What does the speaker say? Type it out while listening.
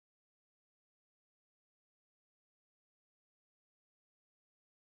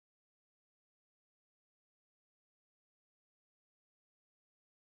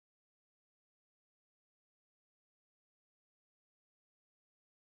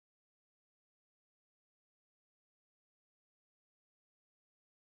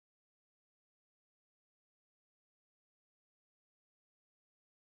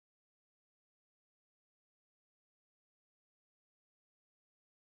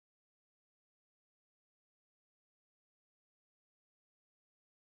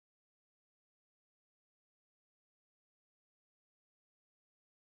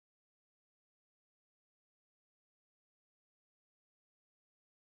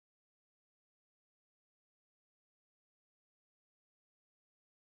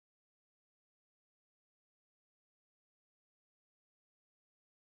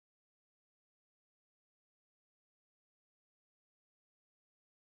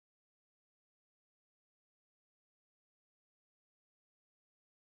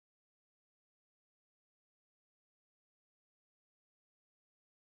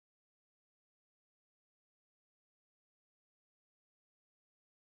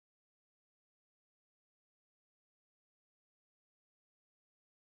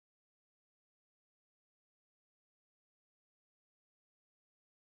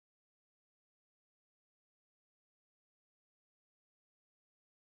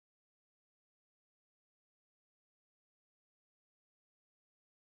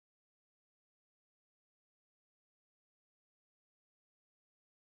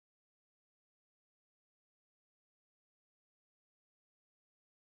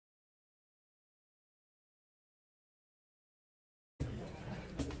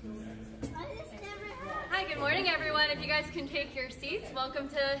morning, everyone. If you guys can take your seats, welcome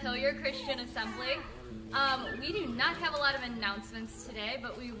to Hillier Christian Assembly. We do not have a lot of announcements today,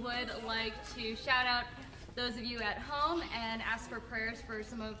 but we would like to shout out those of you at home and ask for prayers for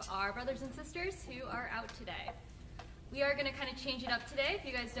some of our brothers and sisters who are out today. We are going to kind of change it up today, if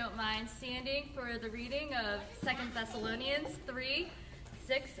you guys don't mind standing for the reading of 2 Thessalonians 3,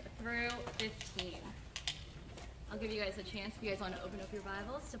 6 through 15. I'll give you guys a chance if you guys want to open up your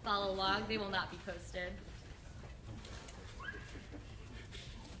Bibles to follow along. They will not be posted.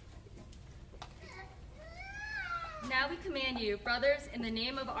 Now we command you, brothers, in the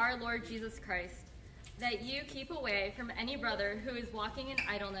name of our Lord Jesus Christ, that you keep away from any brother who is walking in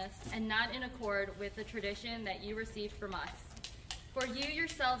idleness and not in accord with the tradition that you received from us. For you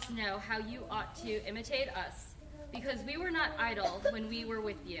yourselves know how you ought to imitate us, because we were not idle when we were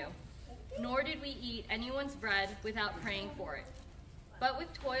with you, nor did we eat anyone's bread without praying for it. But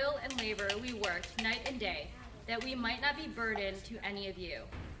with toil and labor we worked night and day, that we might not be burdened to any of you.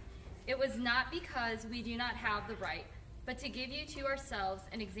 It was not because we do not have the right, but to give you to ourselves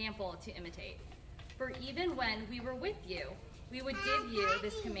an example to imitate. For even when we were with you, we would give you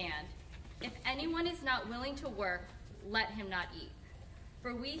this command: if anyone is not willing to work, let him not eat.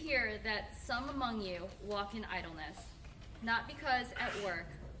 For we hear that some among you walk in idleness, not because at work,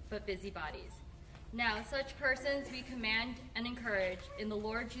 but busybodies. Now such persons we command and encourage in the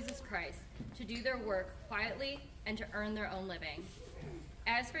Lord Jesus Christ to do their work quietly and to earn their own living.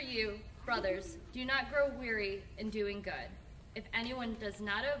 As for you, brothers, do not grow weary in doing good. If anyone does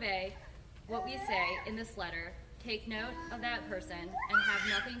not obey what we say in this letter, take note of that person and have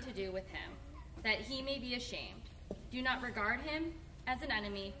nothing to do with him, that he may be ashamed. Do not regard him as an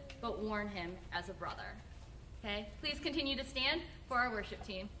enemy, but warn him as a brother. Okay, please continue to stand for our worship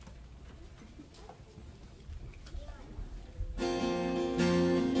team.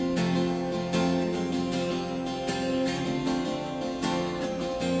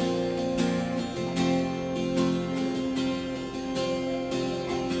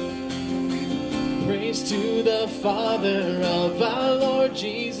 Praise to the Father of our Lord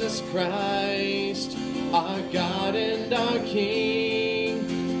Jesus Christ, our God and our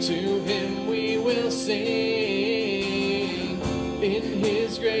King. To him we will sing. In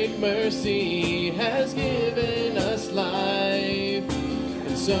his great mercy he has given us life,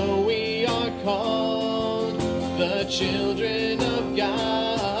 and so we are called the children of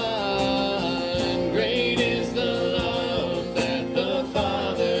God. Great is the love that the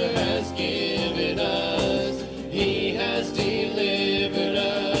Father has given us. He has delivered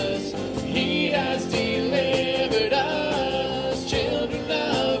us. He has delivered us. Children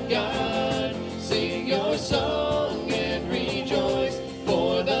of God, sing your song and rejoice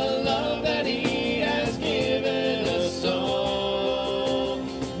for the love that he has given us all.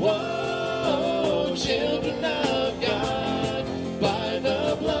 Whoa, children of God, by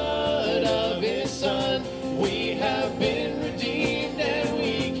the blood of his Son, we have been redeemed and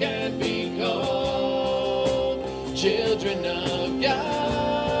we can be called children of God.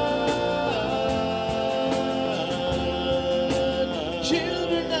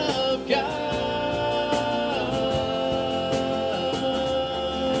 Children of God.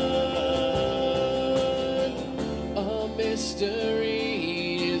 A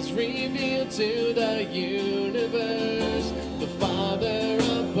mystery is revealed to the universe. The Father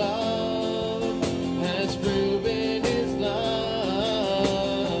above has proven his love.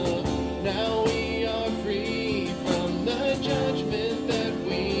 Now we are free from the judgment that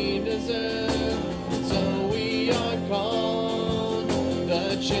we deserve. So we are called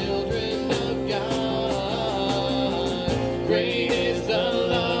the children of God. Great is the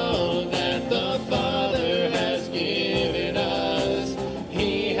love that the Father has given us.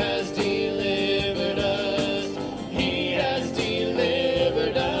 He has delivered us. He has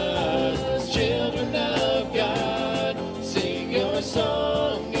delivered us. Children of God, sing your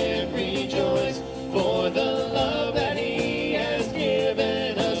song and rejoice for the love that he has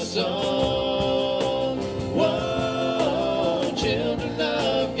given us all. Whoa, children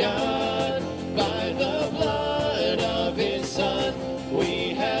of God, by the blood of his Son,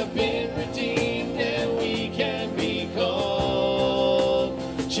 we have been redeemed and we can be called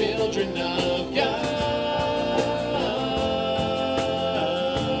children of God.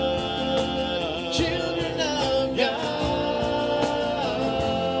 Children of God.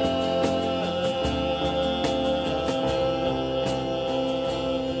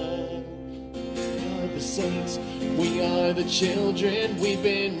 We are the saints, we are the children, we've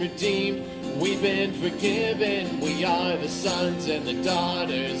been redeemed, we've been forgiven, we are the sons and the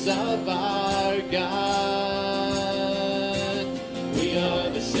daughters of our God. We are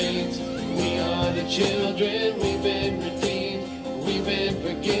the saints, we are the children, we've been redeemed, we've been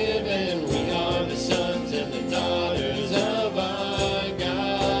forgiven. We are the sons and the daughters of our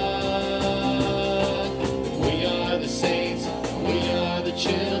God. We are the saints, we are the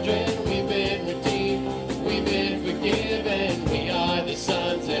children, we've been redeemed, we've been forgiven. We are the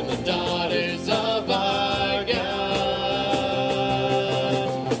sons and the daughters of our God.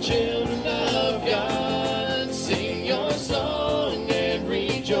 Children of God, sing your song and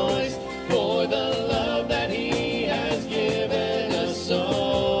rejoice for the love that He has given us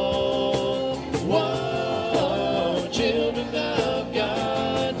all. Whoa, children of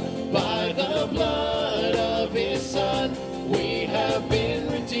God, by the blood of His Son, we have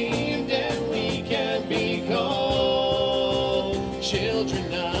been redeemed and we can be called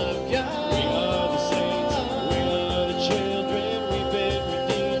children of God. We are the saints, we are the children, we've been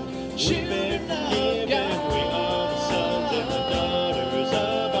redeemed, we've been forgiven. We are the sons and the daughters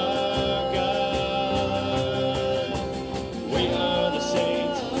of our God. We are the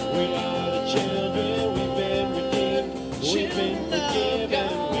saints, we are the children, we've been redeemed, we've been forgiven.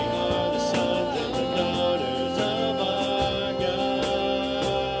 We are the sons and the daughters of our God.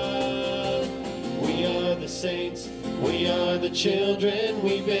 We are the saints, we are the children,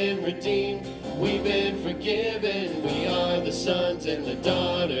 we've been redeemed, we've been forgiven. We are the sons and the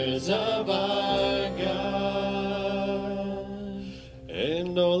daughters of our God.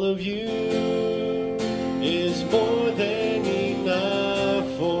 And all of you is more than enough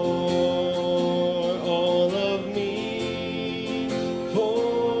for all of me,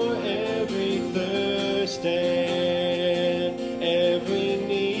 for every thirst and every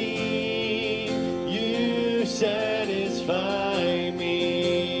need. You satisfy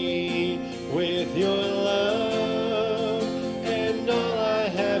me with your love, and all I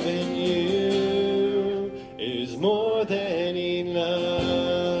have in you is more than enough.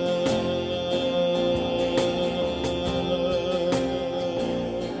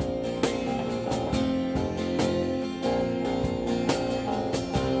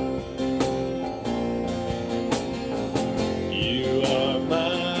 You are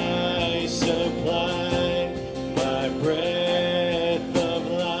my supply, my breath of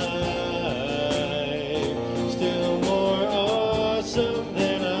life, still more awesome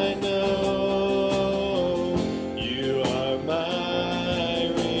than I know. You are my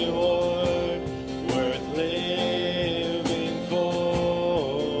reward, worth living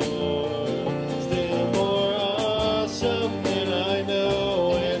for, still more awesome than I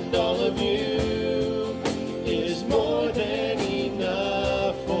know. And all of you is more than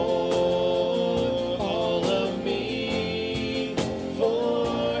enough for all of me,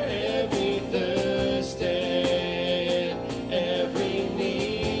 for every thirst and every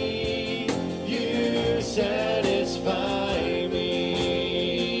need. You satisfy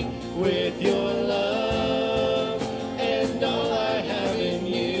me with your love, and all I have in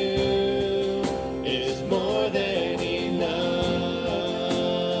you is more than enough.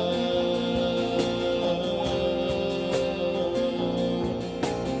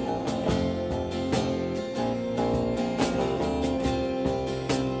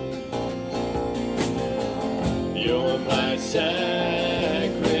 You're my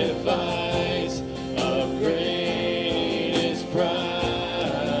sacrifice of greatest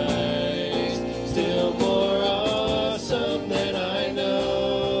price, still more awesome than I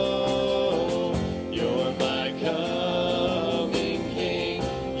know. You're my coming King,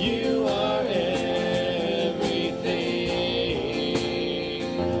 you are everything,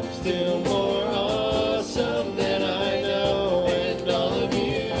 still more awesome than I know. And all of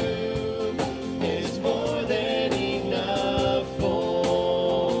you is more than enough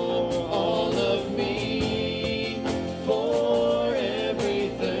for all of me, for every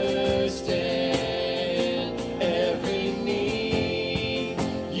thirst and every need.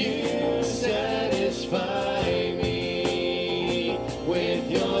 You satisfy me with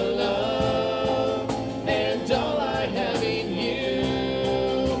your love, and all I have in you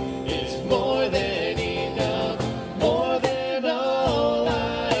is more than enough, more than all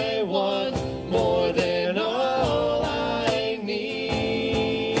I want, more than all I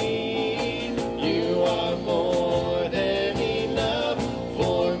need. You are more than enough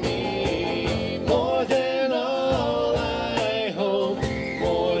for me, more than all I hope,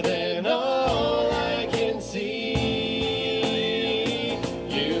 more than all I can see.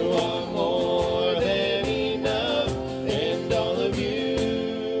 You are more than enough, and all of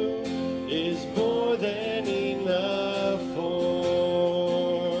you is more than enough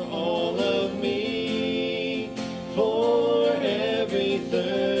for all of me, for every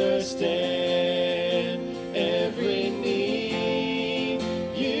thirst and every need.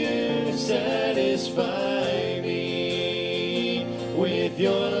 You satisfy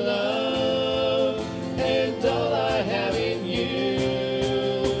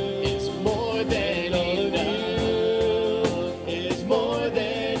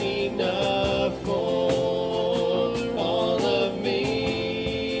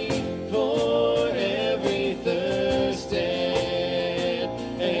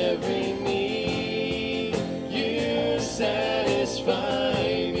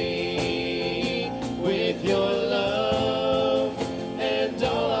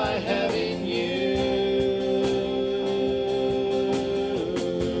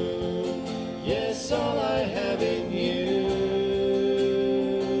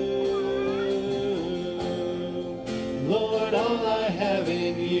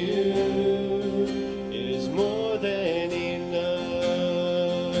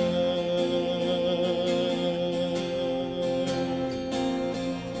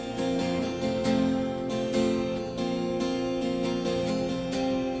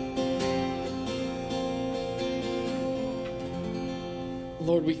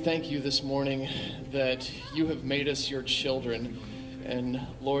Lord, we thank you this morning that you have made us your children. And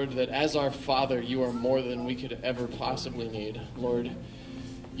Lord, that as our Father, you are more than we could ever possibly need. Lord,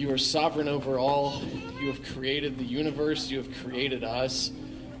 you are sovereign over all. You have created the universe. You have created us.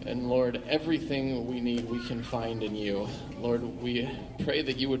 And Lord, everything we need, we can find in you. Lord, we pray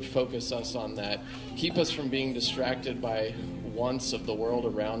that you would focus us on that. Keep us from being distracted by wants of the world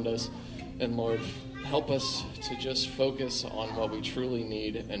around us. And Lord, help us to just focus on what we truly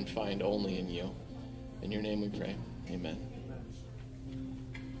need and find only in you. In your name we pray. Amen.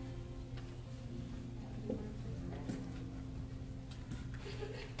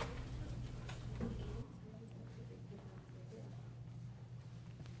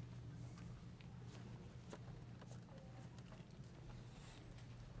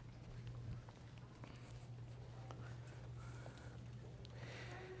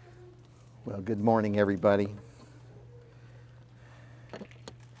 Well, good morning, everybody.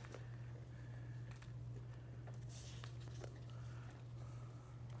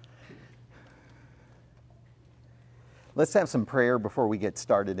 Let's have some prayer before we get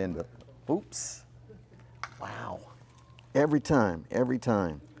started into, oops, wow, every time.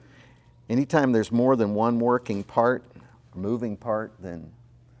 Anytime there's more than one working part, moving part, then,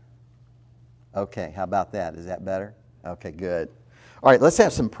 okay, how about that? Is that better? Okay, good. All right, let's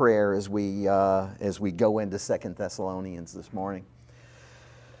have some prayer as we go into 2 Thessalonians this morning.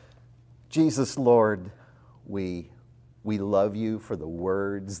 Jesus, Lord, we love you for the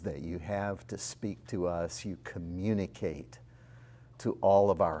words that you have to speak to us. You communicate to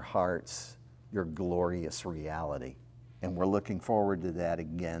all of our hearts your glorious reality. And we're looking forward to that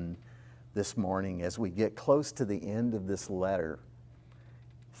again this morning as we get close to the end of this letter.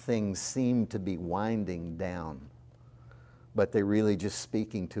 Things seem to be winding down, but they're really just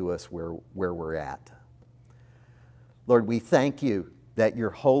speaking to us where we're at. Lord, we thank you that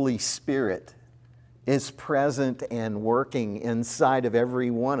your Holy Spirit is present and working inside of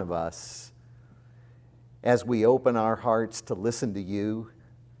every one of us as we open our hearts to listen to you,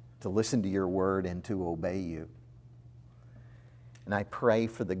 to listen to your word, and to obey you. And I pray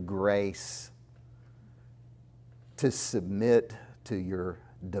for the grace to submit to your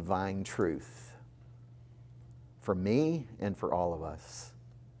divine truth for me and for all of us.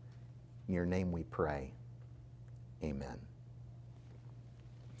 In your name we pray. Amen.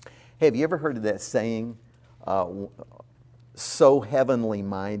 Hey, have you ever heard of that saying, so heavenly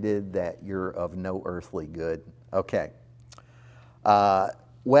minded that you're of no earthly good? Okay.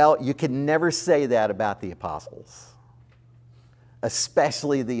 Well, you can never say that about the apostles,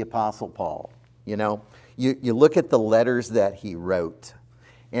 especially the Apostle Paul. You know, you look at the letters that he wrote,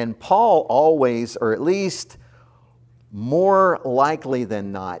 and Paul always, or at least more likely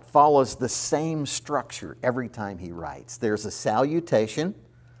than not, follows the same structure every time he writes. There's a salutation,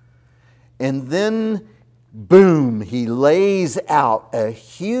 and then, boom, he lays out a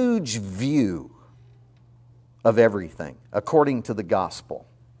huge view of everything according to the gospel.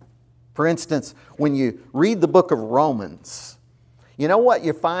 For instance, when you read the book of Romans, you know what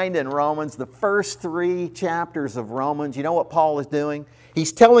you find in Romans? The first 3 chapters of Romans, you know what Paul is doing?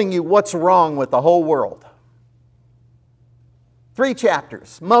 He's telling you what's wrong with the whole world. 3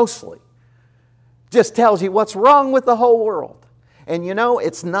 chapters, mostly, just tells you what's wrong with the whole world. And you know,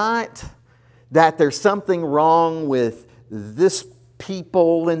 it's not that there's something wrong with this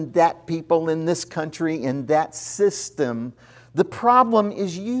people and that people in this country and that system. The problem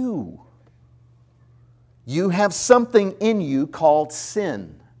is you. You have something in you called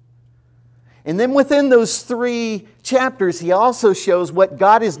sin. And then within those 3 chapters, he also shows what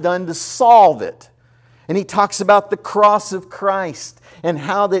God has done to solve it. And he talks about the cross of Christ and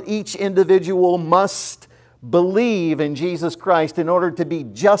how that each individual must believe in Jesus Christ in order to be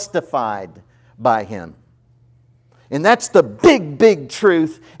justified by Him. And that's the big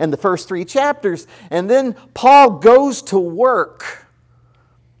truth in the first 3 chapters. And then Paul goes to work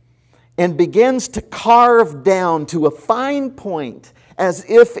and begins to carve down to a fine point, as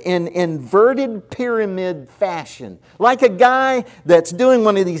if in inverted pyramid fashion. Like a guy that's doing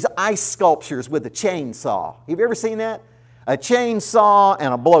one of these ice sculptures with a chainsaw. Have you ever seen that? A chainsaw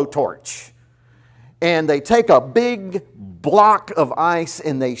and a blowtorch. And they take a big block of ice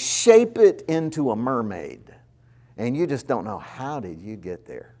and they shape it into a mermaid. And you just don't know, how did you get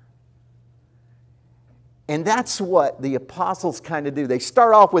there? And that's what the apostles kind of do. They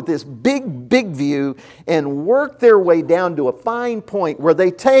start off with this big view and work their way down to a fine point where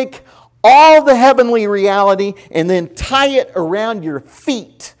they take all the heavenly reality and then tie it around your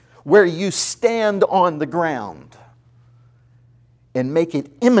feet where you stand on the ground and make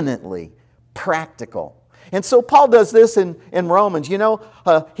it eminently practical. And so Paul does this in Romans. You know,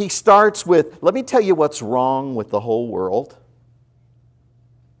 he starts with, let me tell you what's wrong with the whole world.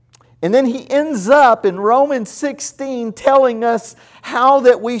 And then he ends up in Romans 16 telling us how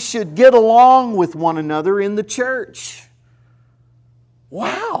that we should get along with one another in the church.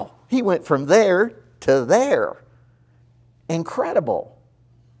 Wow! He went from there to there. Incredible.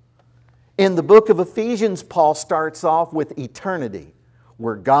 In the book of Ephesians, Paul starts off with eternity,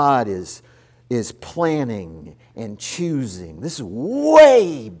 where God is planning and choosing. This is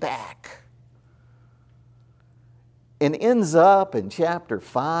way back. And ends up in chapter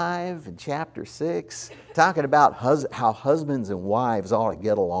 5 and chapter 6 talking about how husbands and wives ought to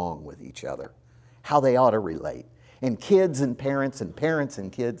get along with each other, how they ought to relate, and kids and parents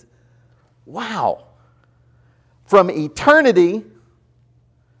and kids. Wow! From eternity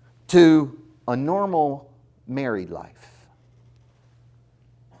to a normal married life.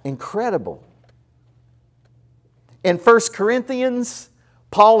 Incredible. In 1 Corinthians,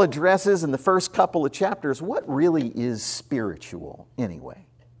 Paul addresses in the first couple of chapters what really is spiritual anyway.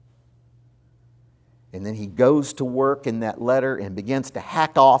 And then he goes to work in that letter and begins to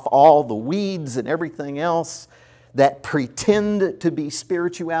hack off all the weeds and everything else that pretend to be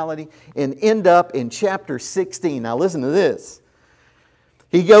spirituality and end up in chapter 16. Now listen to this.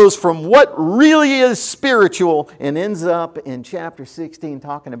 He goes from what really is spiritual and ends up in chapter 16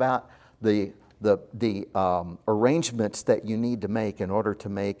 talking about the arrangements that you need to make in order to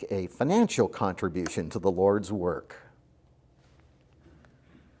make a financial contribution to the Lord's work.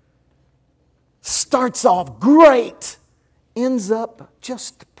 Starts off great, ends up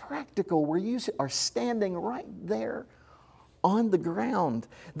just practical, where you are standing right there on the ground.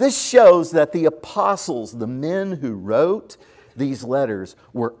 This shows that the apostles, the men who wrote these letters,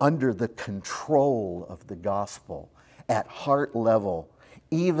 were under the control of the gospel at heart level,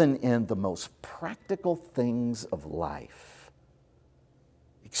 even in the most practical things of life.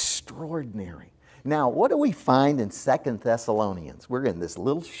 Extraordinary. Now, what do we find in 2 Thessalonians? We're in this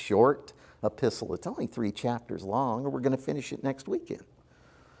little short epistle. It's only 3 chapters long, and we're going to finish it next weekend.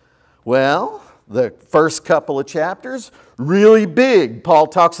 Well, the first couple of chapters, really big. Paul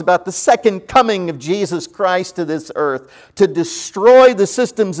talks about the second coming of Jesus Christ to this earth to destroy the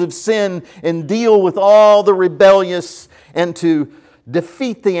systems of sin and deal with all the rebellious and to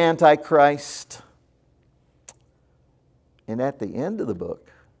defeat the Antichrist. And at the end of the book,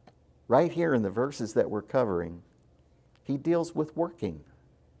 right here in the verses that we're covering, he deals with working.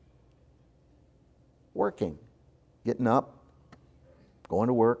 Working. Getting up, going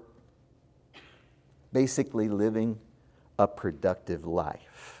to work, basically living a productive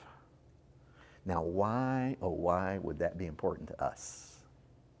life. Now why, oh why would that be important to us?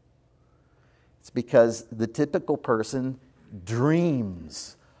 It's because the typical person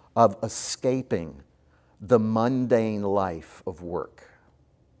dreams of escaping the mundane life of work.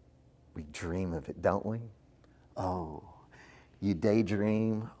 We dream of it, don't we? Oh, you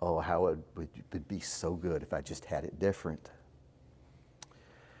daydream, oh how it would be so good if I just had it different.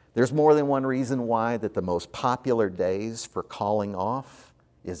 There's more than one reason why that the most popular days for calling off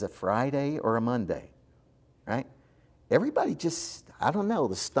is a Friday or a Monday, right? Everybody just, I don't know,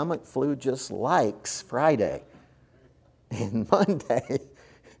 the stomach flu just likes Friday and Monday.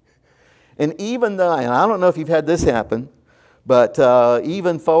 And even though, and I don't know if you've had this happen, but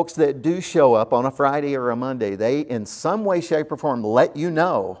even folks that do show up on a Friday or a Monday, they in some way, shape, or form let you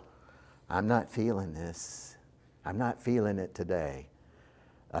know, I'm not feeling this. I'm not feeling it today.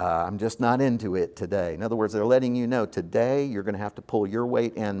 I'm just not into it today. In other words, they're letting you know today you're going to have to pull your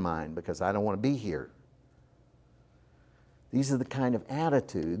weight and mine because I don't want to be here. These are the kind of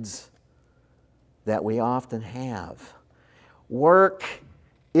attitudes that we often have. Work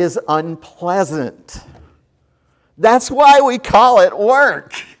is unpleasant. That's why we call it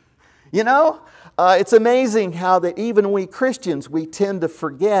work. You know, it's amazing how that even we Christians, we tend to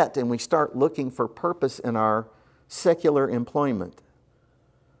forget and we start looking for purpose in our secular employment.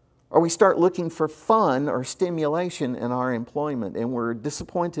 Or we start looking for fun or stimulation in our employment, and we're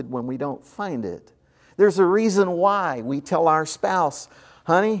disappointed when we don't find it. There's a reason why we tell our spouse,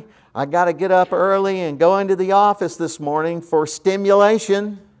 honey, I got to get up early and go into the office this morning for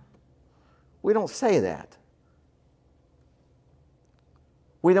stimulation. We don't say that.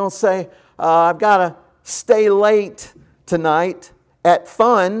 We don't say, I've got to stay late tonight at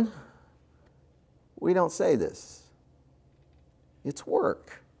fun. We don't say this. It's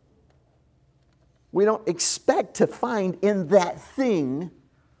work. We don't expect to find in that thing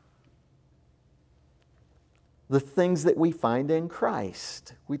the things that we find in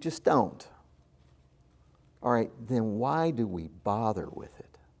Christ. We just don't. All right, then why do we bother with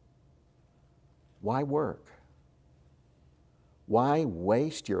it? Why work? Why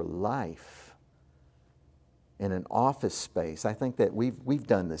waste your life in an office space? I think that we've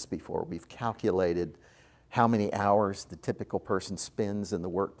done this before. We've calculated how many hours the typical person spends in the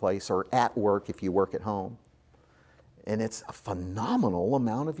workplace or at work if you work at home. And it's a phenomenal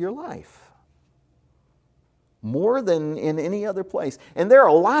amount of your life. More than in any other place. And there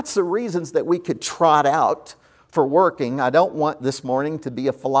are lots of reasons that we could trot out for working. I don't want this morning to be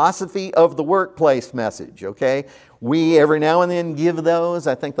a philosophy of the workplace message, okay? We every now and then give those.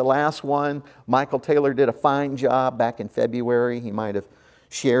 I think the last one, Michael Taylor did a fine job back in February. He might have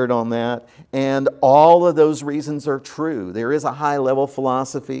shared on that. And all of those reasons are true. There is a high-level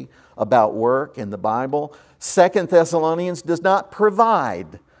philosophy about work in the Bible. 2 Thessalonians does not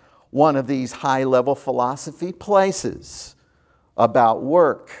provide one of these high-level philosophy places about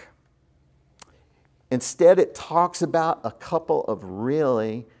work. Instead, it talks about a couple of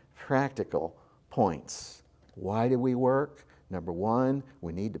really practical points. Why do we work? Number one,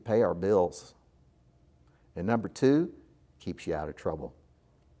 we need to pay our bills. And number two, keeps you out of trouble.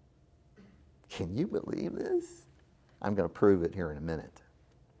 Can you believe this? I'm going to prove it here in a minute,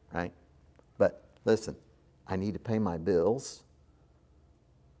 right? But listen, I need to pay my bills.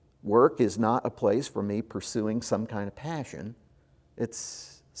 Work is not a place for me pursuing some kind of passion.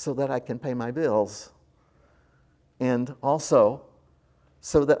 It's so that I can pay my bills. And also,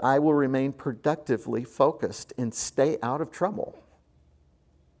 so that I will remain productively focused and stay out of trouble.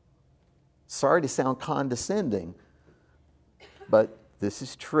 Sorry to sound condescending, but this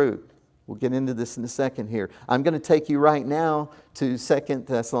is true. We'll get into this in a second here. I'm going to take you right now to 2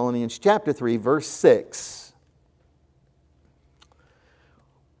 Thessalonians chapter 3, verse 6.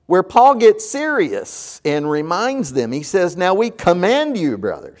 Where Paul gets serious and reminds them. He says, now we command you,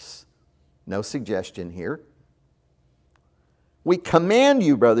 brothers. No suggestion here. We command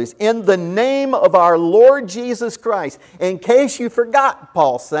you, brothers, in the name of our Lord Jesus Christ. In case you forgot,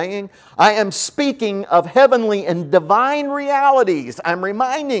 Paul's saying, I am speaking of heavenly and divine realities. I'm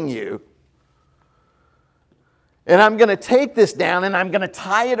reminding you. And I'm going to take this down and I'm going to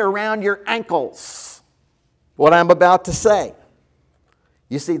tie it around your ankles. What I'm about to say.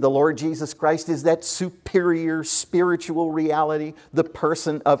 You see, the Lord Jesus Christ is that superior spiritual reality, the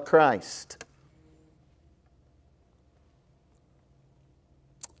person of Christ.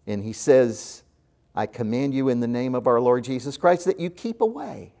 And he says, I command you in the name of our Lord Jesus Christ that you keep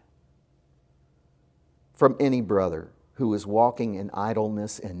away from any brother who is walking in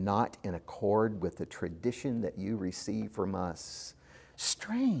idleness and not in accord with the tradition that you receive from us.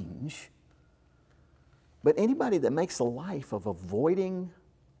 Strange. But anybody that makes a life of avoiding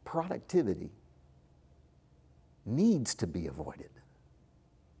productivity needs to be avoided.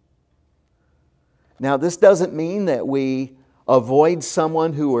 Now, this doesn't mean that we avoid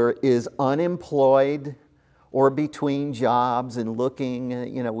someone who is unemployed or between jobs and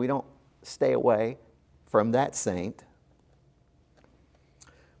looking. We don't stay away from that saint.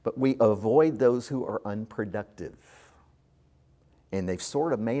 But we avoid those who are unproductive. And they've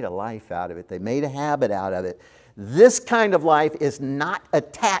sort of made a life out of it. They made a habit out of it. This kind of life is not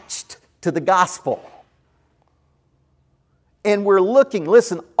attached to the gospel. And we're looking,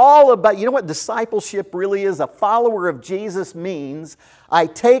 listen, all about, you know what discipleship really is? A follower of Jesus means I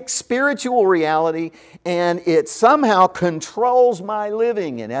take spiritual reality and it somehow controls my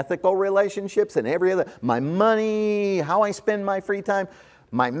living and ethical relationships and every other, my money, how I spend my free time,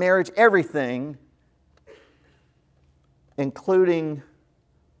 my marriage, everything, including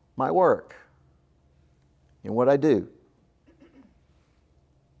my work and what I do.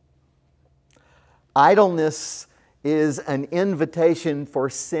 Idleness is an invitation for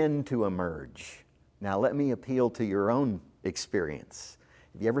sin to emerge. Now let me appeal to your own experience.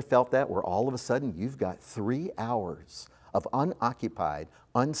 Have you ever felt that where all of a sudden you've got 3 hours of unoccupied,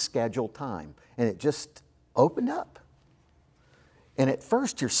 unscheduled time and it just opened up? And at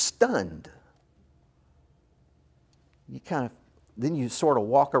first you're stunned. Then you sort of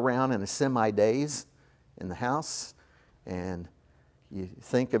walk around in a semi-daze in the house and you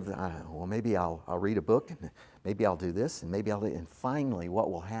think of, well, maybe I'll read a book, and maybe I'll do this, and maybe I'll do it. And finally, what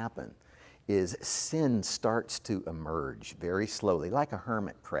will happen is sin starts to emerge very slowly, like a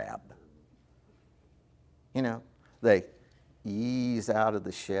hermit crab. They ease out of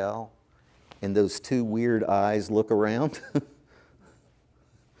the shell, and those 2 weird eyes look around.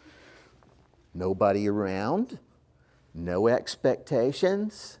 Nobody around, no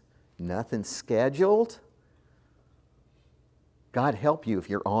expectations, nothing scheduled. God help you if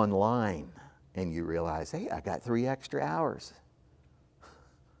you're online and you realize, hey, I got 3 extra hours.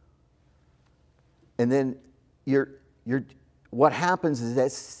 And then you're what happens is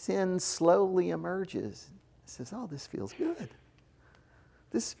that sin slowly emerges. It says, oh, this feels good.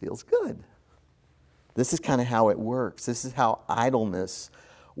 This feels good. This is kind of how it works. This is how idleness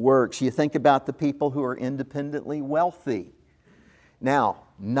works. You think about the people who are independently wealthy. Now,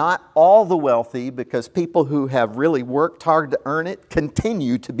 not all the wealthy, because people who have really worked hard to earn it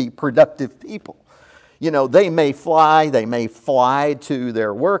continue to be productive people. You know, they may fly to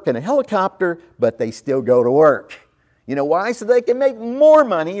their work in a helicopter, but they still go to work. You know why? So they can make more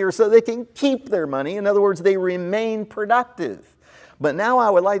money, or so they can keep their money. In other words, they remain productive. But now I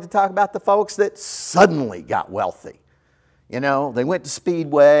would like to talk about the folks that suddenly got wealthy. You know, they went to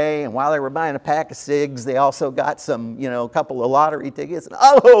Speedway, and while they were buying a pack of cigs, they also got some, you know, a couple of lottery tickets. And,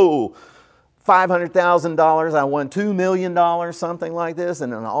 oh, $500,000, I won $2 million, something like this.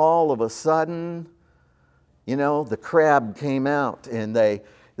 And then all of a sudden, you know, the crab came out, and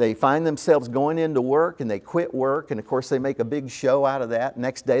they find themselves going into work, and they quit work, and of course they make a big show out of that.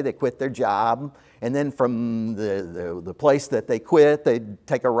 Next day they quit their job, and then from the place that they quit, they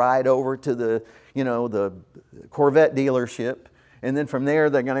take a ride over to the Corvette dealership, and then from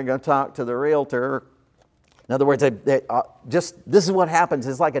there they're going to go talk to the realtor. In other words, this is what happens.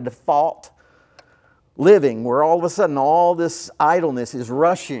 It's like a default living where all of a sudden all this idleness is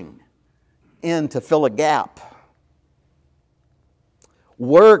rushing in to fill a gap.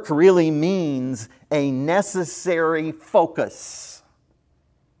 Work really means a necessary focus.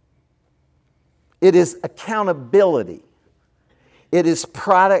 It is accountability. It is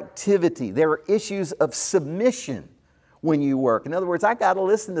productivity. There are issues of submission when you work. In other words, I got to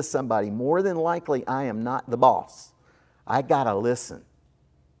listen to somebody. More than likely, I am not the boss. I got to listen.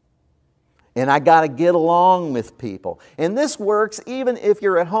 And I got to get along with people. And this works even if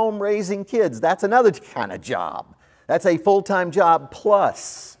you're at home raising kids. That's another kind of job. That's a full-time job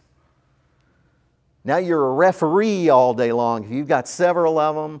plus. Now you're a referee all day long. If you've got several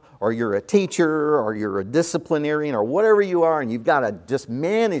of them, or you're a teacher, or you're a disciplinarian, or whatever you are, and you've got to just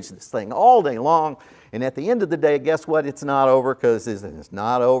manage this thing all day long. And at the end of the day, guess what? It's not over, because it's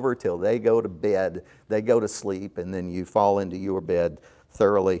not over till they go to bed. They go to sleep, and then you fall into your bed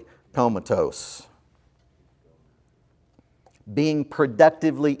thoroughly comatose. Being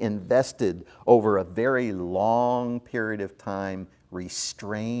productively invested over a very long period of time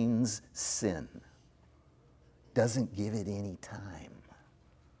restrains sin. Doesn't give it any time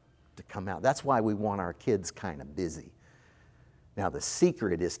to come out. That's why we want our kids kind of busy. Now the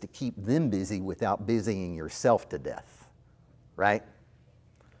secret is to keep them busy without busying yourself to death, right?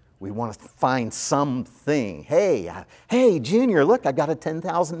 We want to find something. Hey, Junior, look, I got a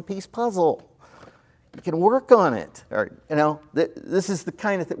 10,000 piece puzzle. You can work on it. Or, you know, this is the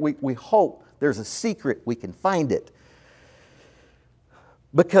kind of thing we hope there's a secret, we can find it.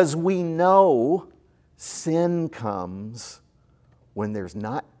 Because we know sin comes when there's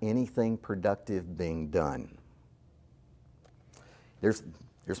not anything productive being done. There's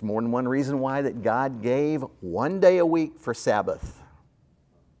more than one reason why that God gave one day a week for Sabbath.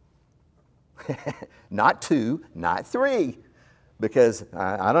 Not 2, not 3. Because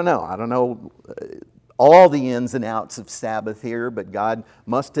I don't know all the ins and outs of Sabbath here, but God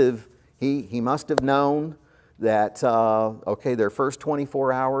must have, He must have known that, okay, their first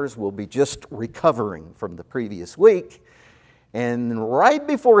 24 hours will be just recovering from the previous week. And right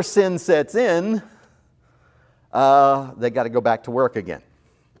before sin sets in, they got to go back to work again.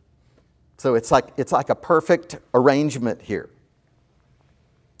 So it's like a perfect arrangement here.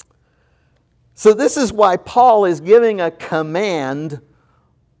 So this is why Paul is giving a command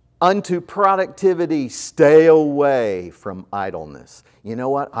unto productivity: stay away from idleness. You know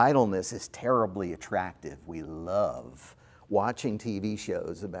what? Idleness is terribly attractive. We love watching TV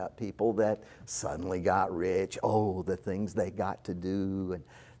shows about people that suddenly got rich. Oh, the things they got to do and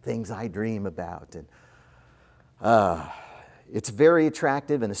things I dream about. And it's very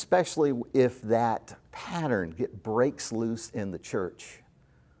attractive, and especially if that pattern breaks loose in the church.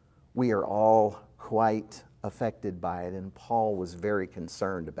 We are all quite affected by it, and Paul was very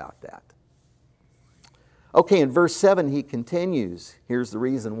concerned about that. Okay, in verse 7 he continues. Here's the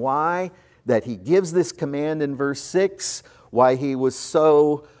reason why, that he gives this command in verse 6, why he was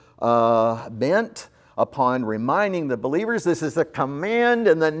so bent upon reminding the believers this is a command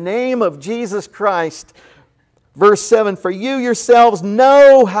in the name of Jesus Christ. Verse 7, for you yourselves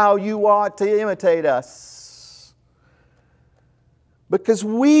know how you ought to imitate us. Because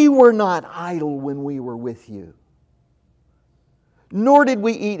we were not idle when we were with you, nor did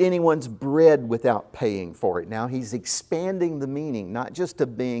we eat anyone's bread without paying for it. Now he's expanding the meaning, not just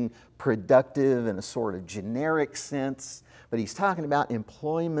of being productive in a sort of generic sense, but he's talking about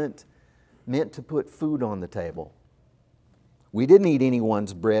employment meant to put food on the table. We didn't eat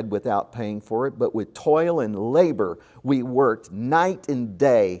anyone's bread without paying for it, but with toil and labor we worked night and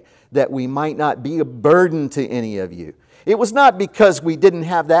day that we might not be a burden to any of you. It was not because we didn't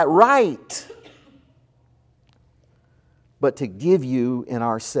have that right, but to give you in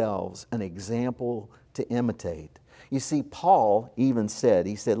ourselves an example to imitate. You see, Paul even said,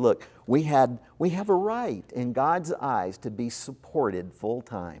 he said, look, we have a right in God's eyes to be supported full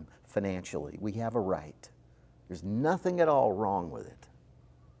time financially. We have a right. There's nothing at all wrong with it.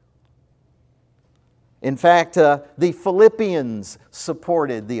 In fact, the Philippians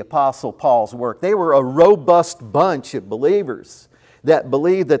supported the Apostle Paul's work. They were a robust bunch of believers that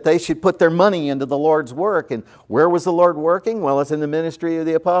believed that they should put their money into the Lord's work. And where was the Lord working? Well, it's in the ministry of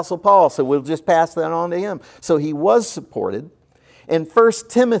the Apostle Paul, so we'll just pass that on to him. So he was supported. In 1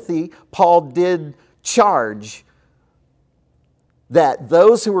 Timothy, Paul did charge that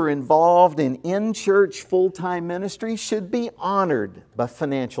those who are involved in church full-time ministry should be honored by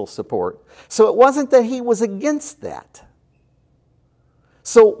financial support. So it wasn't that he was against that.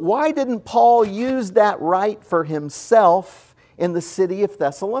 So why didn't Paul use that right for himself in the city of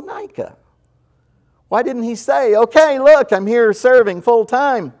Thessalonica? Why didn't he say, okay, look, I'm here serving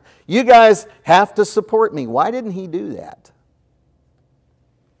full-time. You guys have to support me. Why didn't he do that?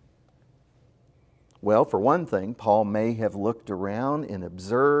 Well, for one thing, Paul may have looked around and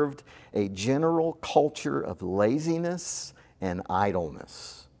observed a general culture of laziness and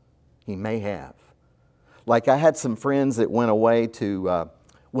idleness. He may have. Like I had some friends that went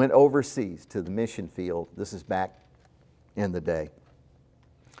overseas to the mission field. This is back in the day.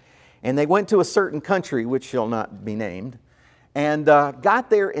 And they went to a certain country, which shall not be named, and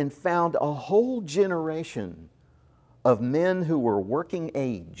got there and found a whole generation of men who were working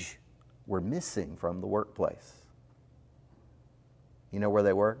age were missing from the workplace. You know where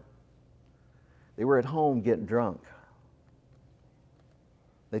they were? They were at home getting drunk.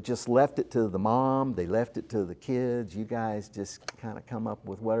 They just left it to the mom. They left it to the kids. You guys just kind of come up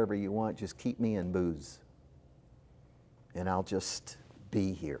with whatever you want. Just keep me in booze. And I'll just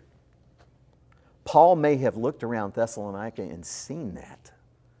be here. Paul may have looked around Thessalonica and seen that.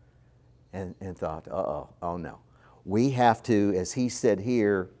 And thought, oh no. We have to, as he said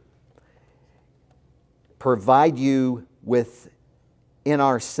here, provide you in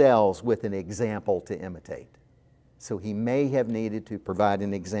ourselves with an example to imitate. So he may have needed to provide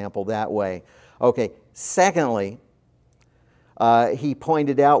an example that way. Okay, secondly, he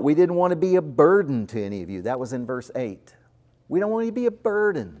pointed out we didn't want to be a burden to any of you. That was in verse 8. We don't want to be a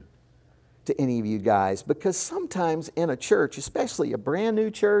burden to any of you guys, because sometimes in a church, especially a brand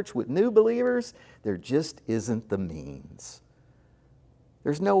new church with new believers, there just isn't the means.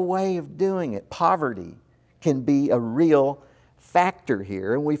 There's no way of doing it. Poverty can be a real factor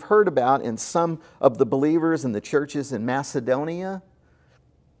here. And we've heard about in some of the believers in the churches in Macedonia,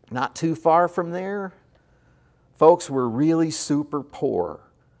 not too far from there, folks were really super poor.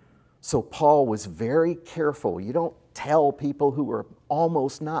 So Paul was very careful. You don't tell people who are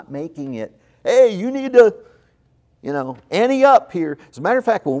almost not making it, hey, you need to, ante up here. As a matter of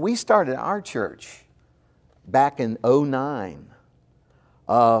fact, when we started our church back in 2009,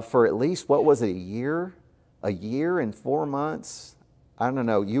 for at least, what was it, a year and 4 months? I don't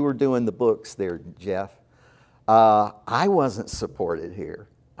know. You were doing the books there, Jeff. I wasn't supported here.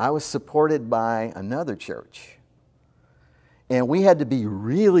 I was supported by another church. And we had to be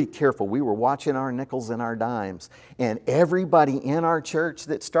really careful. We were watching our nickels and our dimes. And everybody in our church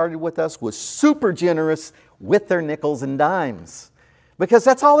that started with us was super generous with their nickels and dimes. Because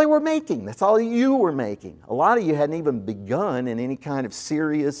that's all they were making. That's all you were making. A lot of you hadn't even begun in any kind of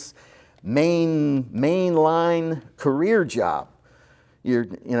serious mainline career job. I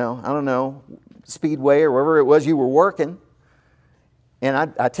don't know, Speedway or wherever it was you were working.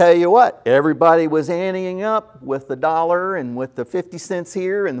 And I tell you what, everybody was anteing up with the $1 and with the 50 cents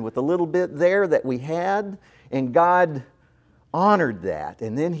here and with a little bit there that we had. And God honored that.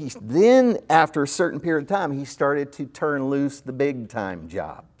 And then after a certain period of time, He started to turn loose the big time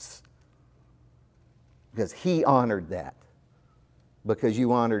jobs. Because He honored that. Because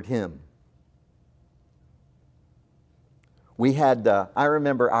you honored Him. We had, I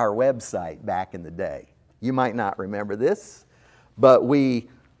remember our website back in the day. You might not remember this, but we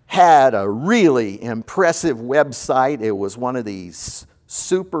had a really impressive website. It was one of these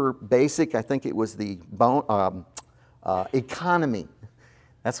super basic, I think it was the economy.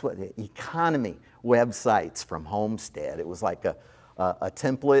 That's what, economy websites from Homestead. It was like a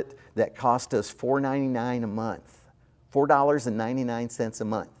template that cost us $4.99 a month, $4.99 a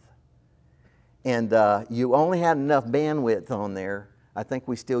month. And you only had enough bandwidth on there I think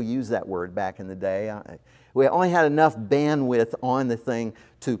we still use that word back in the day. We only had enough bandwidth on the thing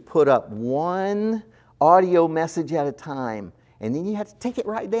to put up one audio message at a time, and then you had to take it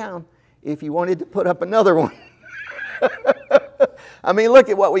right down if you wanted to put up another one. I mean, look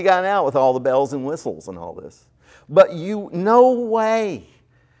at what we got now with all the bells and whistles and all this. But no way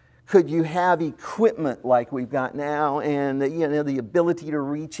could you have equipment like we've got now, and the ability to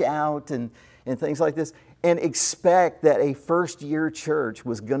reach out and things like this, and expect that a first-year church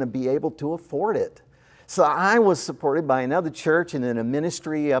was going to be able to afford it. So I was supported by another church and then a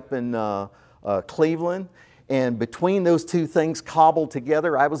ministry up in Cleveland, and between those two things cobbled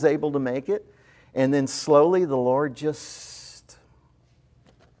together, I was able to make it. And then slowly the Lord just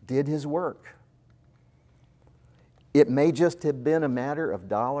did His work. It may just have been a matter of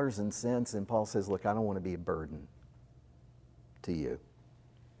dollars and cents, and Paul says, look, I don't want to be a burden to you.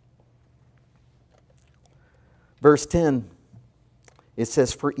 Verse 10, it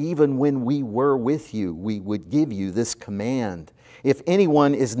says, for even when we were with you, we would give you this command. If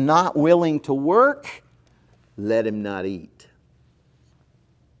anyone is not willing to work, let him not eat.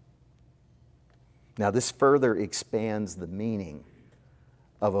 Now this further expands the meaning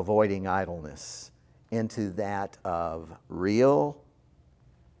of avoiding idleness into that of real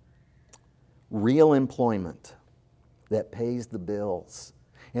employment that pays the bills.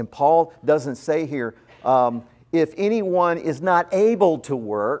 And Paul doesn't say here, if anyone is not able to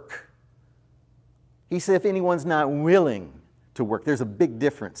work. He said if anyone's not willing to work. There's a big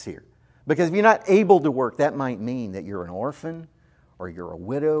difference here. Because if you're not able to work, that might mean that you're an orphan, or you're a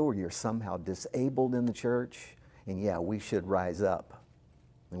widow, or you're somehow disabled in the church. And yeah, we should rise up.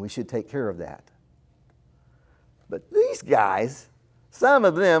 And we should take care of that. But these guys, some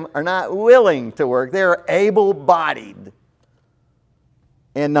of them are not willing to work. They're able-bodied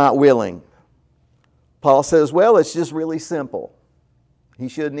and not willing. Paul says, well, it's just really simple. He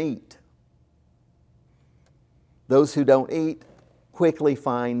shouldn't eat. Those who don't eat quickly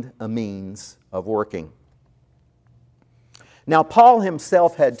find a means of working. Now, Paul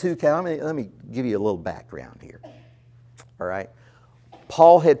himself had two, let me give you a little background here. All right?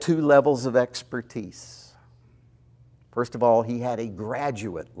 Paul had two levels of expertise. First of all, he had a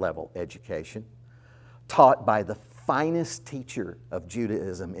graduate level education taught by the finest teacher of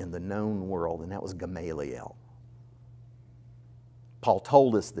Judaism in the known world, and that was Gamaliel. Paul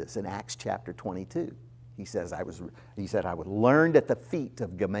told us this in Acts chapter 22. He said, I was learned at the feet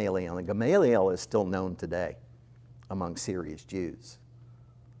of Gamaliel, and Gamaliel is still known today among Syria's Jews.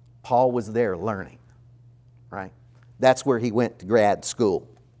 Paul was there learning, right? That's where he went to grad school.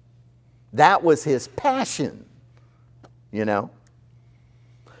 That was his passion, you know.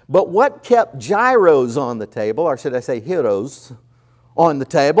 But what kept gyros on the table, or should I say heroes on the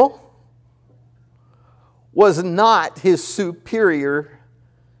table, was not his superior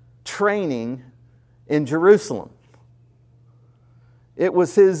training in Jerusalem. It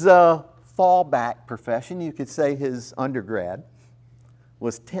was his fallback profession. You could say his undergrad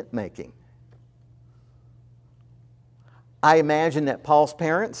was tent making. I imagine that Paul's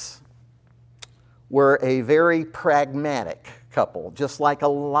parents were a very pragmatic couple, just like a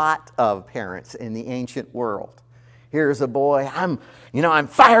lot of parents in the ancient world. Here's a boy, I'm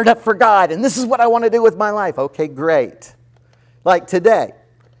fired up for God, and this is what I want to do with my life. Okay, great. Like today,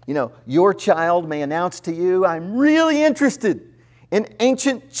 your child may announce to you, I'm really interested in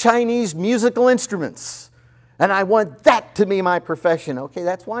ancient Chinese musical instruments, and I want that to be my profession. Okay,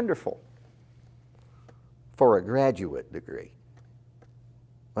 that's wonderful. For a graduate degree,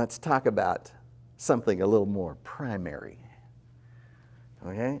 let's talk about something a little more primary.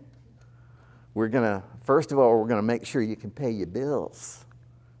 Okay? First of all, we're going to make sure you can pay your bills.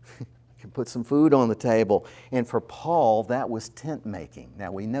 You can put some food on the table. And for Paul, that was tent making.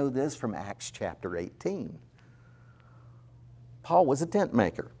 Now, we know this from Acts chapter 18. Paul was a tent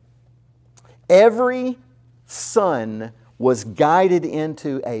maker. Every son was guided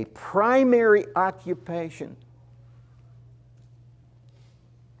into a primary occupation,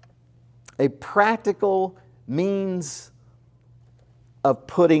 a practical means of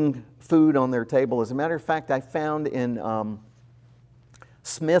putting food on their table. As a matter of fact, I found in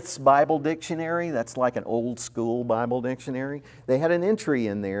Smith's Bible Dictionary, that's like an old school Bible dictionary, they had an entry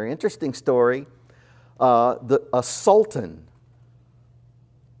in there, interesting story, a sultan,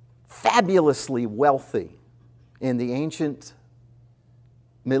 fabulously wealthy in the ancient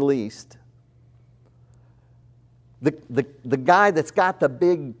Middle East, the guy that's got the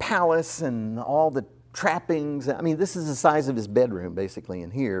big palace and all the trappings, I mean, this is the size of his bedroom basically in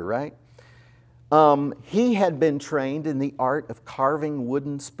here, right? He had been trained in the art of carving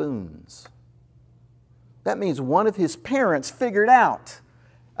wooden spoons. That means one of his parents figured out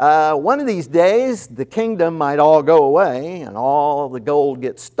one of these days the kingdom might all go away and all the gold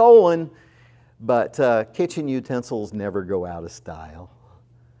gets stolen, but kitchen utensils never go out of style.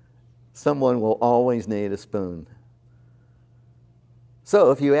 Someone will always need a spoon.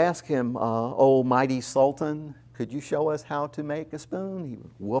 So if you ask him, "Oh, mighty Sultan, could you show us how to make a spoon?" He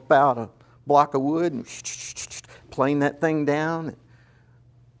would whoop out a block of wood and plane that thing down.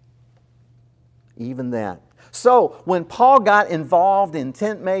 Even that. So when Paul got involved in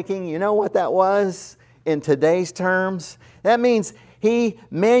tent making, you know what that was in today's terms? That means he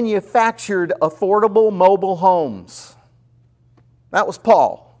manufactured affordable mobile homes. That was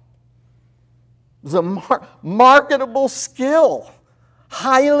Paul. It was a marketable skill,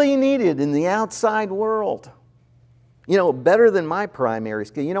 highly needed in the outside world. You know, better than my primary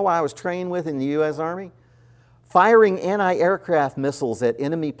skill. You know what I was trained with in the U.S. Army? Firing anti-aircraft missiles at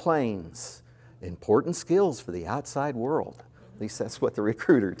enemy planes. Important skills for the outside world. At least that's what the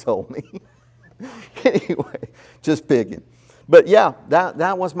recruiter told me. Anyway, just picking. But yeah,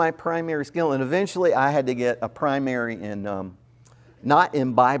 that was my primary skill. And eventually I had to get a primary in, not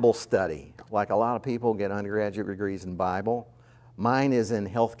in Bible study, like a lot of people get undergraduate degrees in Bible. Mine is in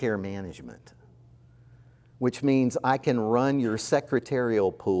healthcare management, which means I can run your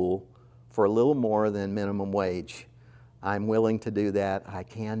secretarial pool for a little more than minimum wage. I'm willing to do that. I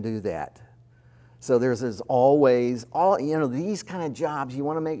can do that. So there's always, these kind of jobs, you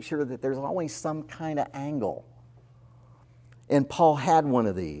want to make sure that there's always some kind of angle. And Paul had one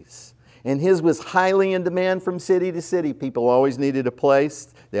of these. And his was highly in demand from city to city. People always needed a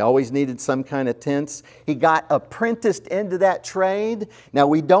place. They always needed some kind of tents. He got apprenticed into that trade. Now,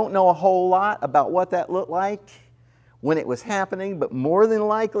 we don't know a whole lot about what that looked like when it was happening, but more than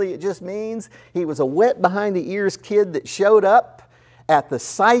likely it just means he was a wet behind the ears kid that showed up at the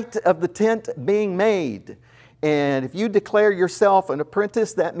site of the tent being made. And if you declare yourself an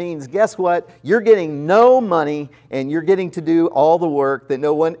apprentice, that means, guess what? You're getting no money and you're getting to do all the work that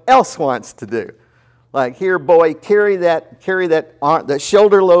no one else wants to do. Like, here, boy, carry that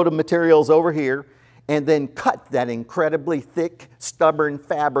shoulder load of materials over here and then cut that incredibly thick, stubborn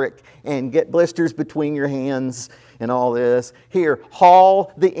fabric and get blisters between your hands and all this. Here,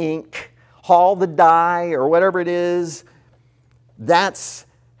 haul the ink, haul the dye or whatever it is. That's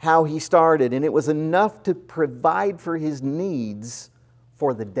how he started, and it was enough to provide for his needs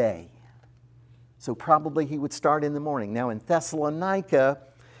for the day. So probably he would start in the morning. Now in Thessalonica,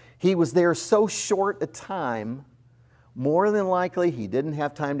 he was there so short a time, more than likely he didn't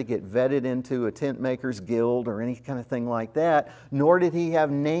have time to get vetted into a tent makers guild or any kind of thing like that, nor did he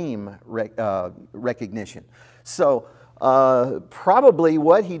have name recognition. So probably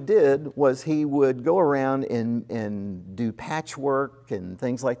what he did was he would go around and do patchwork and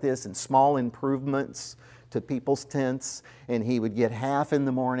things like this and small improvements to people's tents, and he would get half in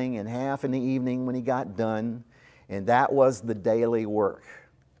the morning and half in the evening when he got done, and that was the daily work.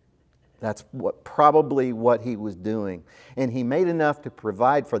 That's probably what he was doing. And he made enough to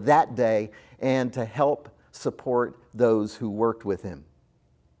provide for that day and to help support those who worked with him.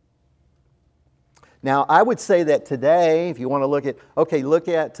 Now, I would say that today, if you want to look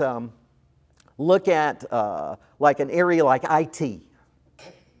at like an area like IT.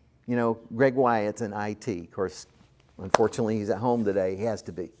 You know, Greg Wyatt's in IT. Of course, unfortunately, he's at home today. He has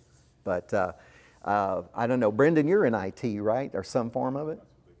to be. But I don't know. Brendan, you're in IT, right? Or some form of it?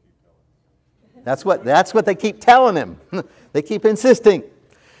 That's what they keep telling him. They keep insisting.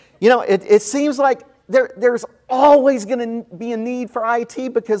 You know, it seems like there's always going to be a need for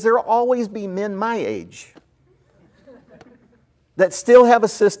IT because there will always be men my age that still have a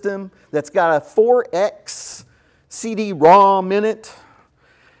system that's got a 4X CD-ROM in it.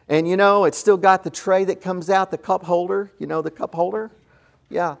 And you know, it's still got the tray that comes out, the cup holder. You know the cup holder?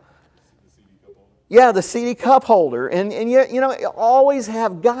 Yeah. Yeah, the CD cup holder. And yet, you know, you always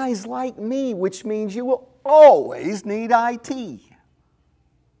have guys like me, which means you will always need IT.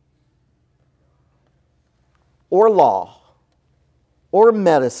 Or law, or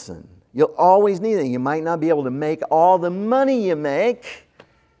medicine. You'll always need it. You might not be able to make all the money you make,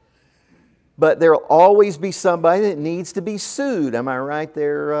 but there will always be somebody that needs to be sued. Am I right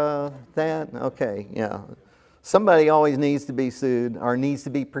there, Thad? Okay, yeah. Somebody always needs to be sued or needs to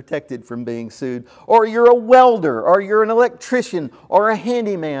be protected from being sued. Or you're a welder, or you're an electrician, or a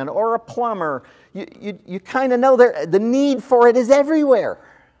handyman, or a plumber. You kind of know the need for it is everywhere.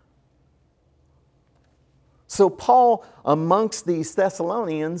 So Paul, amongst these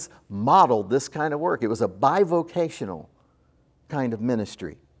Thessalonians, modeled this kind of work. It was a bivocational kind of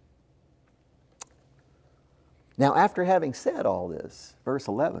ministry. Now, after having said all this, verse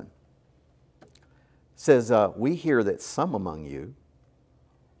 11 says, we hear that some among you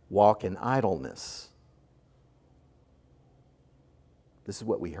walk in idleness. This is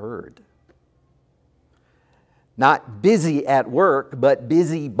what we heard. Not busy at work, but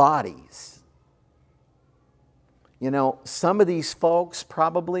busy bodies. You know, some of these folks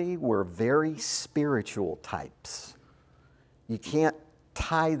probably were very spiritual types. You can't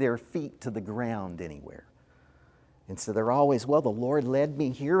tie their feet to the ground anywhere. And so they're always, well, the Lord led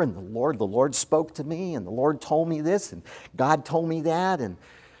me here, and the Lord spoke to me, and the Lord told me this, and God told me that, and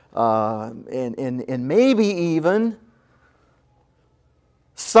maybe even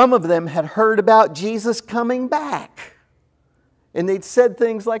some of them had heard about Jesus coming back. And they'd said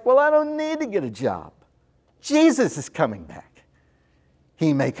things like, well, I don't need to get a job. Jesus is coming back.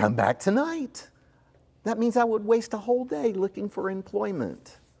 He may come back tonight. That means I would waste a whole day looking for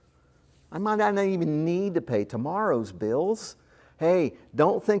employment. I might not even need to pay tomorrow's bills. Hey,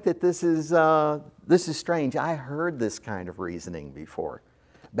 don't think that this is strange. I heard this kind of reasoning before.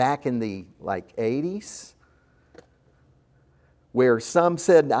 Back in the 80s, where some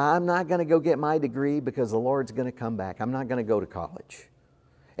said, I'm not going to go get my degree because the Lord's going to come back. I'm not going to go to college.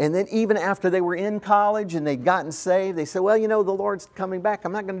 And then even after they were in college and they'd gotten saved, they said, well, you know, the Lord's coming back.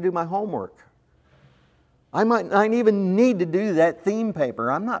 I'm not going to do my homework. I might not even need to do that theme paper.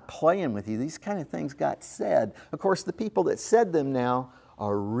 I'm not playing with you. These kind of things got said. Of course, the people that said them now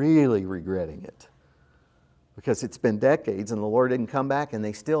are really regretting it, because it's been decades and the Lord didn't come back and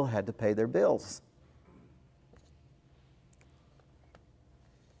they still had to pay their bills.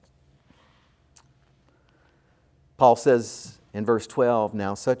 Paul says in verse 12,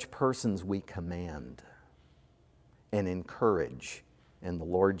 now such persons we command and encourage in the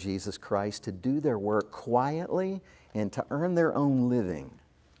Lord Jesus Christ to do their work quietly and to earn their own living.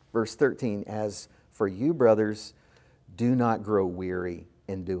 Verse 13, as for you, brothers, do not grow weary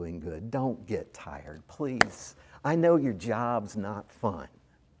in doing good. Don't get tired, please. I know your job's not fun.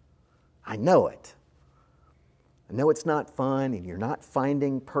 I know it. I know it's not fun and you're not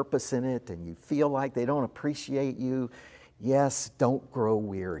finding purpose in it and you feel like they don't appreciate you. Yes, don't grow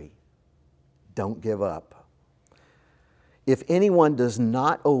weary. Don't give up. If anyone does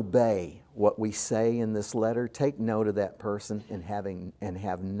not obey what we say in this letter, take note of that person and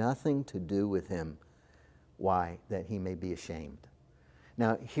have nothing to do with him. Why? That he may be ashamed.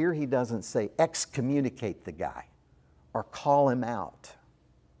 Now, here he doesn't say excommunicate the guy or call him out,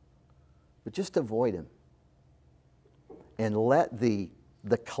 but just avoid him and let the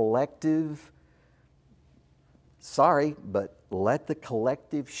collective, let the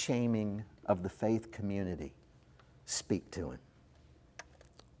collective shaming of the faith community speak to him.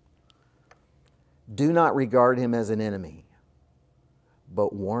 Do not regard him as an enemy,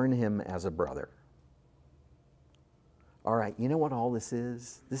 but warn him as a brother. All right, you know what all this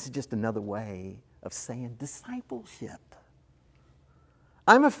is? This is just another way of saying discipleship.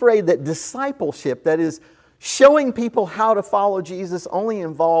 I'm afraid that discipleship, that is showing people how to follow Jesus, only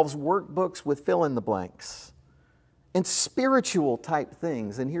involves workbooks with fill in the blanks and spiritual type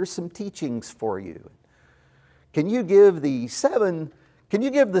things. And here's some teachings for you. Can you give the seven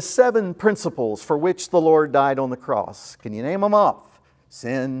principles for which the Lord died on the cross? Can you name them off?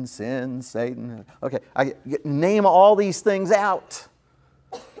 Sin, Satan. Okay, name all these things out.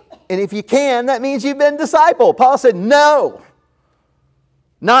 And if you can, that means you've been discipled. Paul said, no.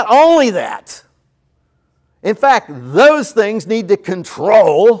 Not only that. In fact, those things need to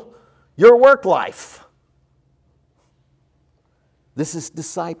control your work life. This is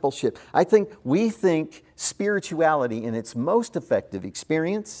discipleship. We think spirituality in its most effective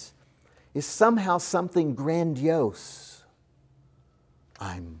experience is somehow something grandiose.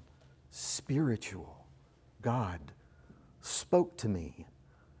 I'm spiritual. God spoke to me.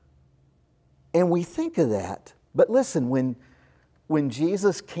 And we think of that. But listen, when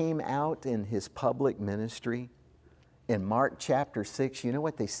Jesus came out in his public ministry in Mark chapter 6, you know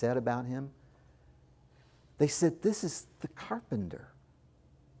what they said about him? They said, this is the carpenter.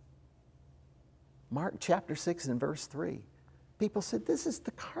 Mark chapter 6 and verse 3. People said, this is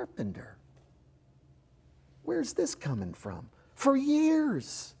the carpenter. Where's this coming from? For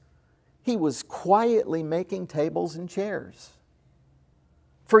years, he was quietly making tables and chairs.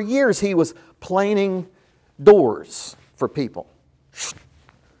 For years, he was planing doors for people.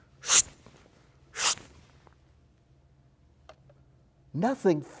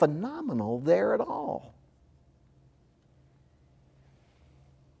 Nothing phenomenal there at all.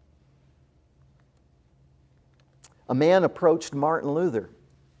 A man approached Martin Luther,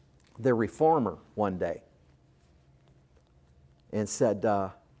 the reformer, one day and said,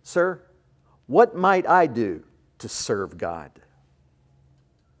 Sir, what might I do to serve God?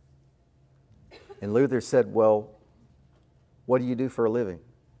 And Luther said, well, what do you do for a living?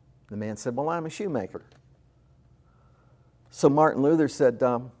 The man said, well, I'm a shoemaker. So Martin Luther said,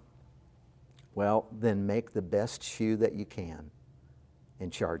 well, then make the best shoe that you can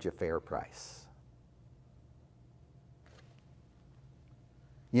and charge a fair price.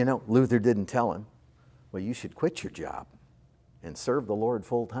 You know, Luther didn't tell him, well, you should quit your job and serve the Lord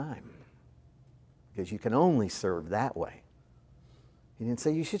full time, because you can only serve that way. He didn't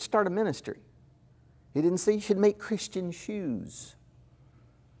say you should start a ministry. He didn't say you should make Christian shoes.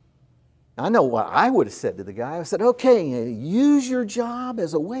 I know what I would have said to the guy. I said, okay, use your job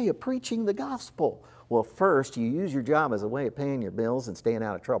as a way of preaching the gospel. Well, first, you use your job as a way of paying your bills and staying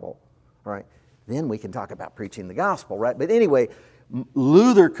out of trouble, all right? Then we can talk about preaching the gospel, right? But anyway,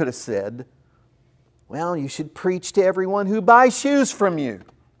 Luther could have said, well, you should preach to everyone who buys shoes from you.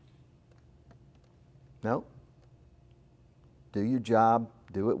 No. Do your job,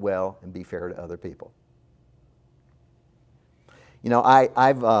 do it well, and be fair to other people. You know,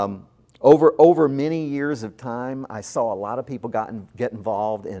 I've over many years of time, I saw a lot of people get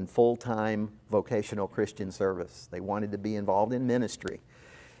involved in full-time vocational Christian service. They wanted to be involved in ministry.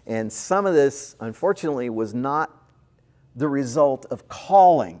 And some of this, unfortunately, was not the result of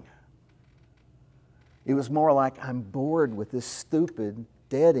calling. It was more like, I'm bored with this stupid,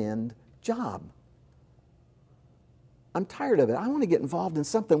 dead-end job. I'm tired of it. I want to get involved in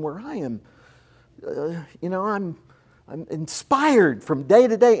something where I am, I'm inspired from day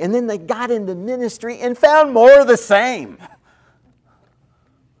to day. And then they got into ministry and found more of the same.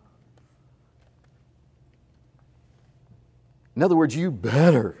 In other words, you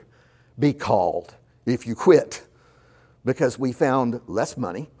better be called if you quit, because we found less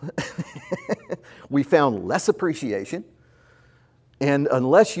money. We found less appreciation. And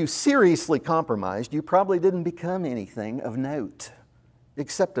unless you seriously compromised, you probably didn't become anything of note,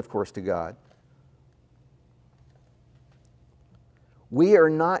 except, of course, to God. We are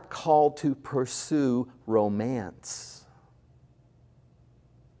not called to pursue romance.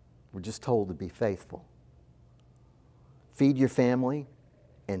 We're just told to be faithful. Feed your family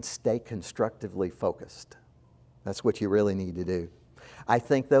and stay constructively focused. That's what you really need to do. I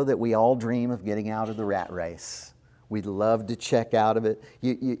think, though, that we all dream of getting out of the rat race. We'd love to check out of it.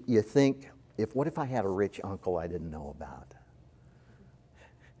 You think, what if I had a rich uncle I didn't know about?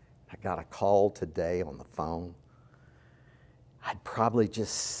 I got a call today on the phone. I'd probably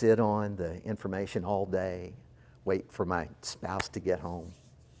just sit on the information all day, wait for my spouse to get home.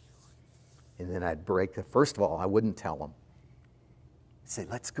 And then I'd first of all, I wouldn't tell them. Say,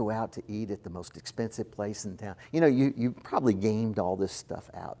 let's go out to eat at the most expensive place in town. You know, you probably gamed all this stuff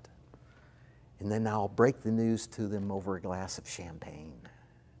out. And then I'll break the news to them over a glass of champagne.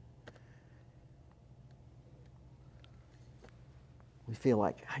 We feel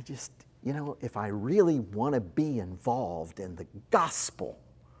like, if I really want to be involved in the gospel,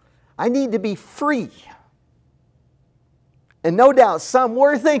 I need to be free. And no doubt some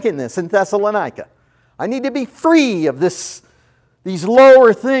were thinking this in Thessalonica. I need to be free of these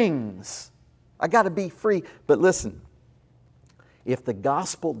lower things. I got to be free. But listen, if the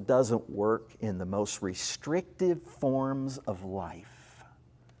gospel doesn't work in the most restrictive forms of life,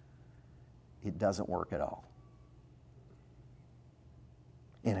 it doesn't work at all.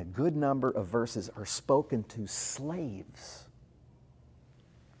 And a good number of verses are spoken to slaves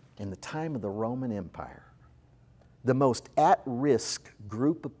in the time of the Roman Empire, the most at-risk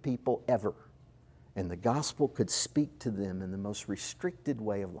group of people ever. And the gospel could speak to them in the most restricted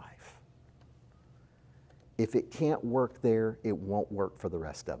way of life. If it can't work there, it won't work for the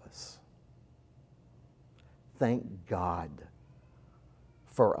rest of us. Thank God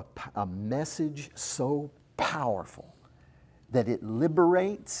for a message so powerful that it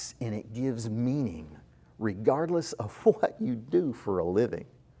liberates and it gives meaning, regardless of what you do for a living.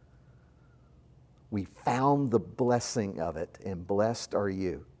 We found the blessing of it, and blessed are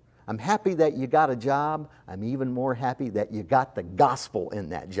you. I'm happy that you got a job. I'm even more happy that you got the gospel in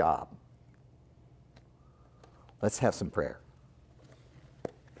that job. Let's have some prayer.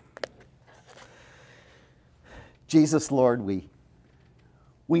 Jesus, Lord,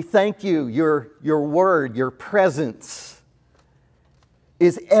 we thank you. Your word, your presence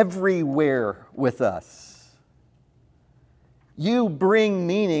is everywhere with us. You bring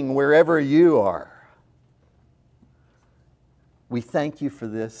meaning wherever you are. We thank you for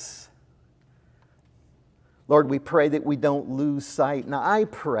this. Lord, we pray that we don't lose sight. Now, I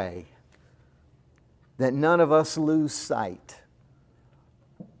pray that none of us lose sight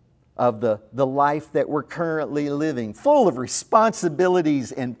of the life that we're currently living, full of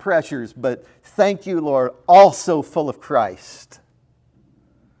responsibilities and pressures, but thank you, Lord, also full of Christ.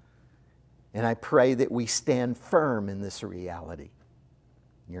 And I pray that we stand firm in this reality.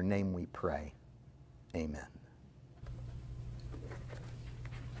 In your name we pray. Amen.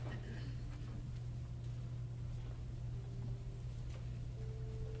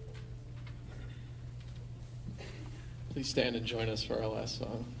 Please stand and join us for our last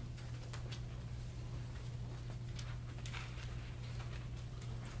song.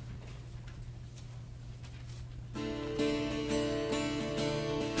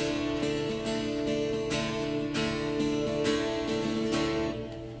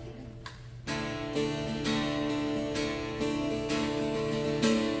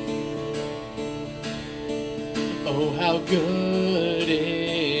 Oh, how good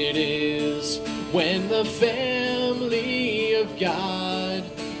it is when the family of God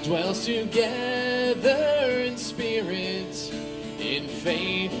dwells together in spirit, in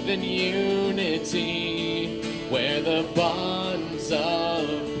faith and unity, where the bonds of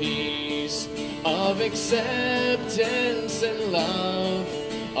peace, of acceptance and love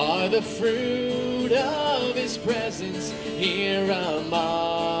are the fruit of His presence here among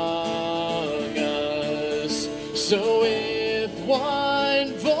us. So with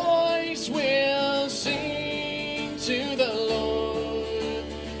one voice we'll sing to the Lord,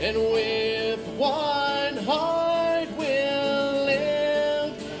 and with one heart we'll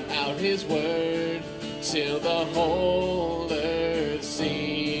live out His word till the whole earth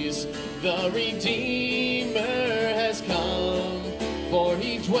sees the Redeemer has come, for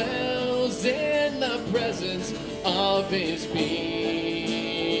He dwells in the presence of His people.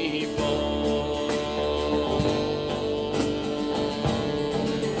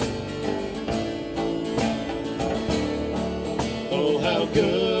 Oh, how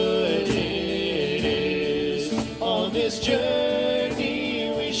good it is on this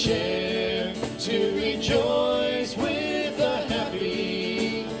journey we share to rejoice with the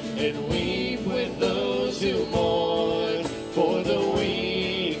happy and weep with those who mourn. For the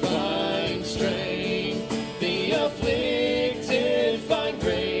weak find strength, the afflicted find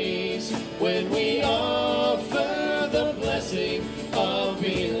grace when we offer the blessing of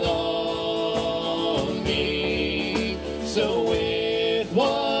belonging. So with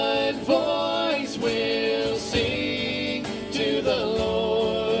one voice we'll sing to the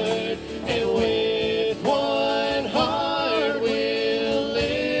Lord, and with one heart we'll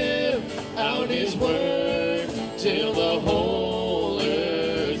live out His word till the whole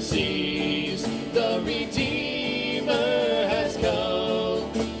earth sees the Redeemer has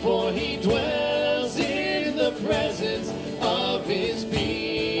come, for He dwells in the presence of His people.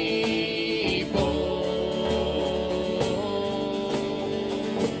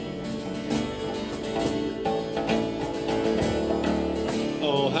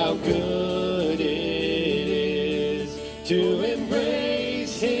 Oh, how good it is to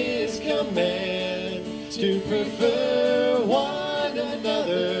embrace His command, to prefer one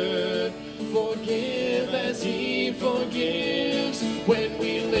another, forgive as He forgives. When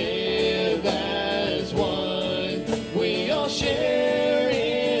we live as one, we all share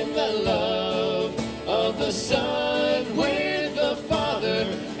in the love of the Son with the Father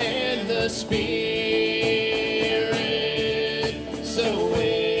and the Spirit. So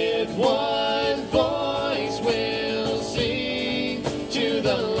with one voice we'll sing to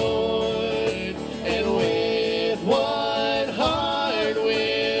the Lord, and with one heart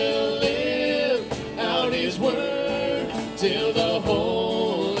we'll live out His word till the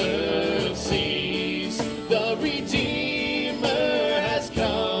whole earth sees the Redeemer has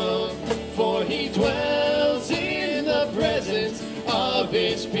come, for He dwells in the presence of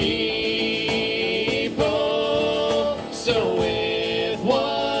His people. So with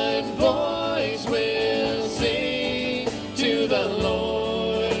one voice we'll sing to the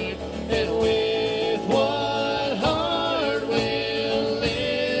Lord, and with one heart we'll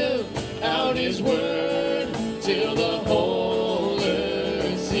live out His word till the whole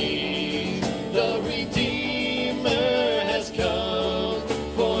earth sees the Redeemer has come,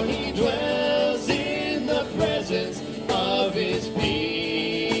 for He dwells in the presence of His people.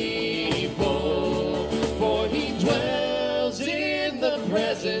 For He dwells in the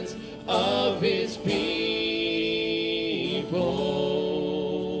presence of His people.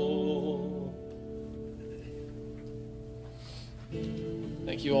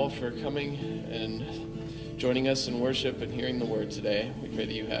 Thank you all for coming and joining us in worship and hearing the word today. We pray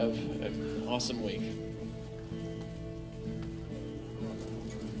that you have an awesome week.